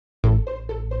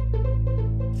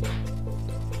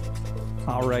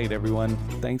All right, everyone.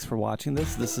 Thanks for watching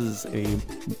this. This is a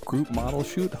group model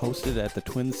shoot hosted at the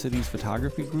Twin Cities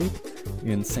Photography Group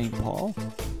in St. Paul.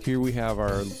 Here we have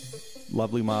our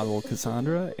lovely model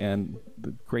Cassandra and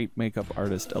the great makeup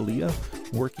artist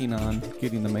Aaliyah working on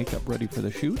getting the makeup ready for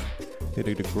the shoot. They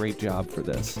did a great job for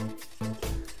this.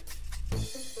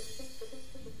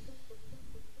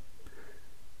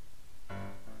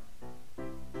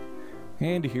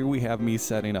 And here we have me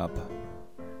setting up.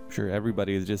 I'm sure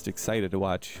everybody is just excited to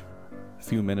watch a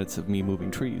few minutes of me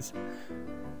moving trees.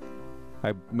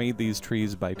 I made these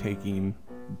trees by taking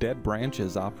dead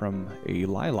branches off from a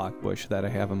lilac bush that I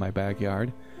have in my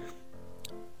backyard.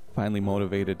 Finally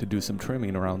motivated to do some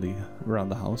trimming around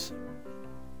the house.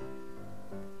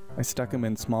 I stuck them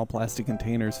in small plastic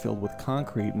containers filled with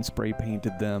concrete and spray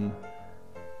painted them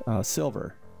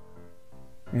silver.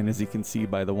 And as you can see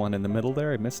by the one in the middle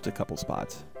there, I missed a couple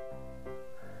spots.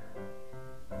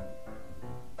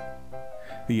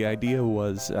 The idea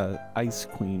was Ice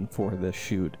Queen for this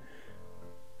shoot.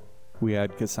 We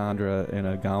had Cassandra in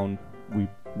a gown we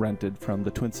rented from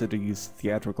the Twin Cities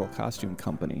Theatrical Costume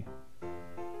Company.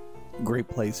 Great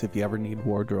place if you ever need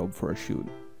wardrobe for a shoot.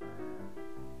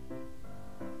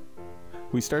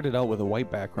 We started out with a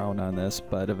white background on this,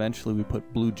 but eventually we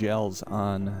put blue gels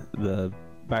on the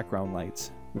background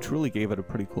lights, which really gave it a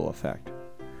pretty cool effect.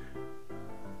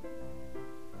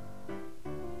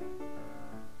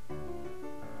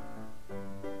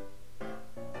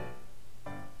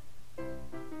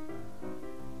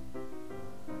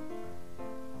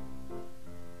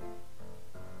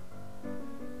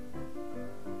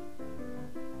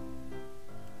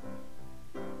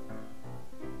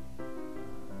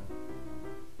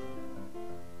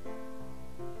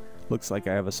 Looks like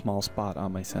I have a small spot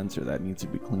on my sensor that needs to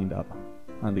be cleaned up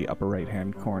on the upper right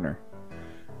hand corner.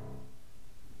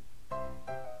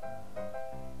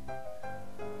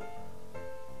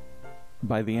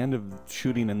 By the end of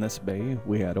shooting in this bay,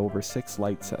 we had over 6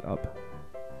 lights set up.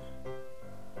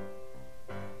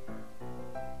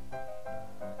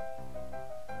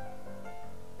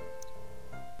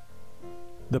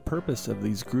 The purpose of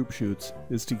these group shoots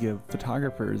is to give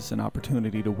photographers an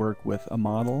opportunity to work with a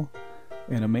model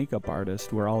and a makeup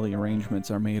artist where all the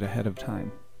arrangements are made ahead of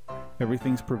time.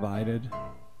 Everything's provided.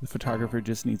 The photographer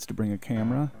just needs to bring a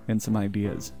camera and some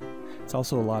ideas. It's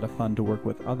also a lot of fun to work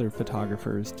with other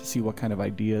photographers to see what kind of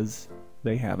ideas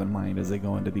they have in mind as they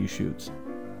go into these shoots.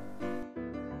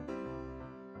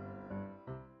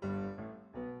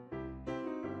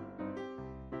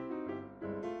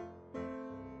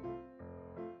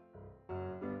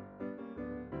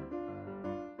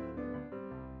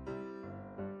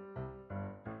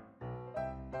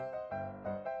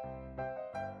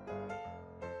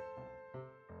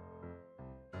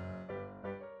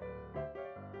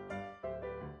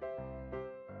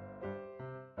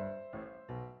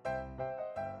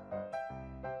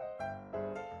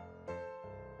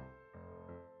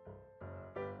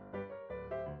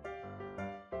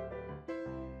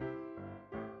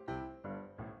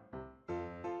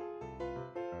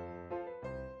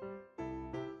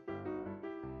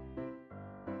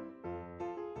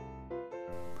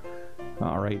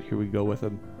 Alright, here we go with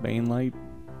a main light,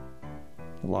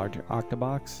 a large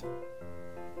octabox.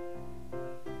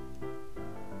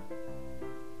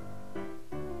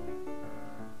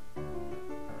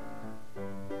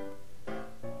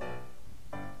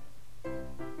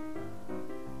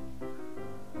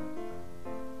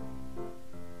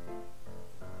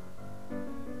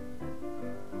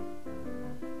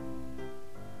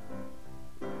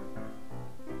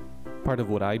 Part of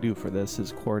what I do for this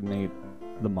is coordinate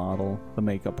the model, the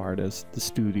makeup artist, the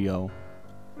studio,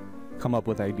 come up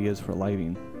with ideas for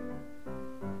lighting.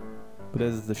 But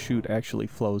as the shoot actually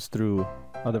flows through,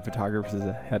 other photographers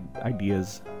had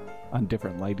ideas on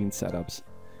different lighting setups.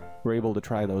 We're able to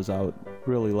try those out.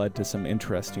 Really led to some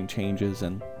interesting changes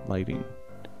in lighting.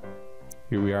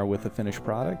 Here we are with the finished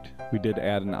product. We did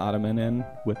add an ottoman in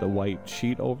with a white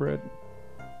sheet over it.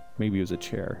 Maybe it was a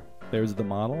chair. There's the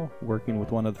model working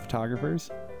with one of the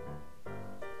photographers.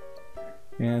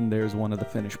 And there's one of the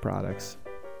finished products.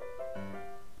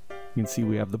 You can see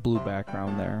we have the blue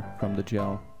background there from the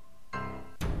gel.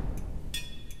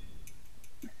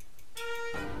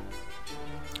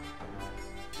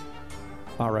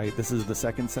 Alright, this is the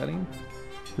second setting.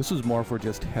 This was more for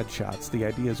just headshots. The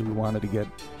idea is we wanted to get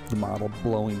the model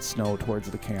blowing snow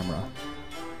towards the camera.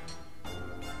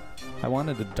 I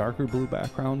wanted a darker blue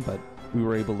background, but we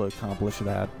were able to accomplish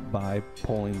that by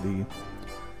pulling the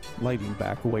lighting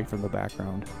back away from the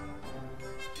background.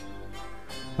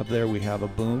 Up there we have a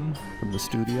boom from the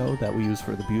studio that we use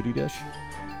for the beauty dish.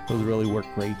 Those really work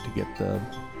great to get the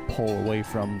pull away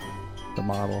from the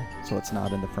model so it's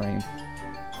not in the frame.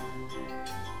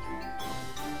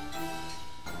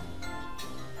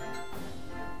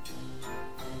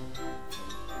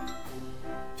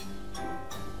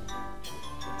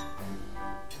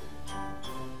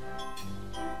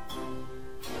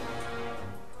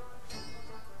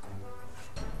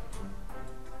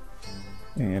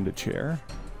 And a chair.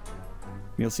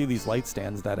 You'll see these light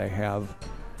stands that I have.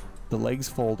 The legs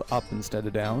fold up instead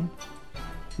of down,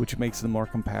 which makes them more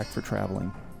compact for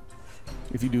traveling.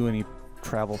 If you do any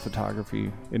travel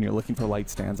photography and you're looking for light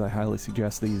stands, I highly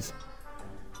suggest these.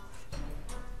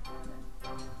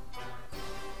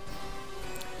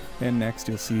 And next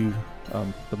you'll see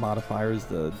the modifiers,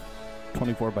 the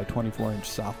 24 by 24 inch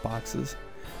soft boxes.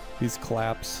 These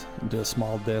collapse into a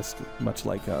small disc, much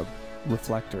like a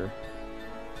reflector.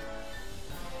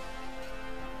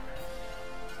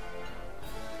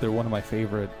 They're one of my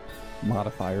favorite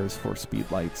modifiers for speed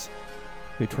lights.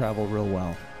 They travel real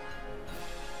well.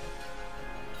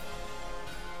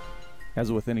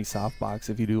 As with any softbox,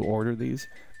 if you do order these,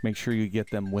 make sure you get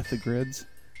them with the grids.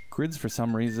 Grids, for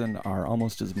some reason, are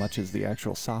almost as much as the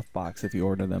actual softbox if you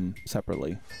order them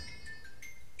separately.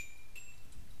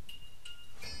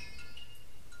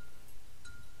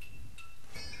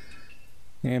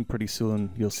 And pretty soon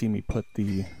you'll see me put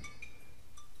the,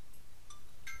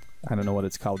 I don't know what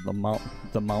it's called, the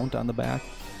mount on the back.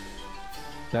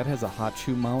 That has a hot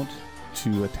shoe mount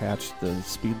to attach the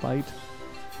speed light.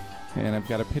 And I've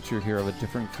got a picture here of a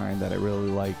different kind that I really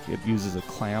like. It uses a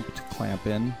clamp to clamp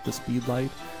in the speed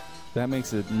light. That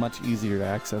makes it much easier to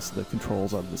access the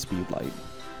controls of the speed light.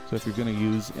 So if you're going to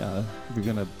use, if you're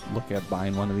going to look at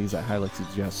buying one of these, I highly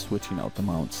suggest switching out the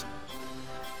mounts.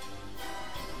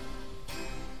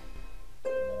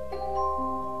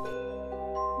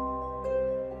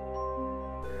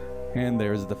 And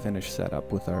there's the finished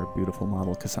setup with our beautiful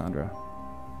model Cassandra.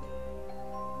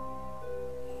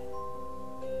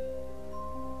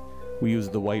 We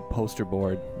used the white poster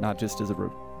board not just as a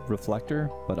reflector,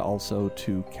 but also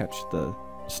to catch the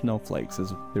snowflakes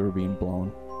as they were being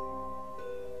blown.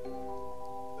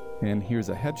 And here's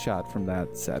a headshot from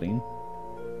that setting.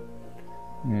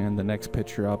 And the next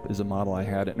picture up is a model I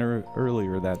had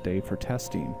earlier that day for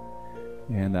testing.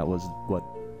 And that was what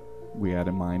we had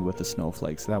in mind with the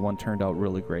snowflakes. That one turned out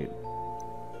really great.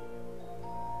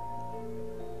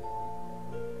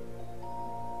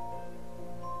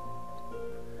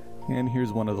 And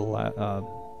here's one of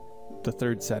the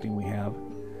third setting we have.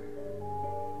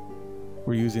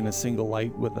 We're using a single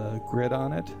light with a grid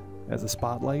on it as a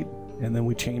spotlight, and then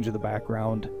we change the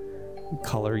background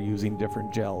color using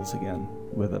different gels again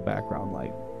with a background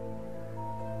light.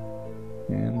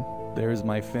 And there's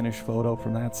my finished photo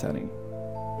from that setting.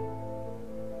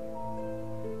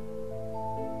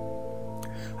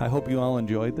 I hope you all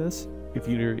enjoyed this. If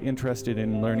you're interested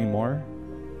in learning more,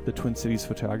 the Twin Cities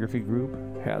Photography Group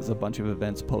has a bunch of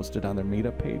events posted on their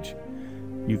meetup page.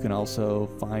 You can also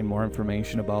find more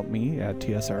information about me at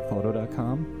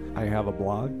tsrphoto.com. I have a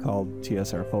blog called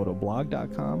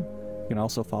tsrphotoblog.com. You can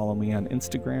also follow me on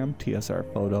Instagram,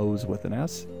 tsrphotos with an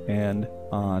S, and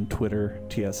on Twitter,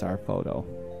 tsrphoto.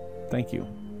 Thank you.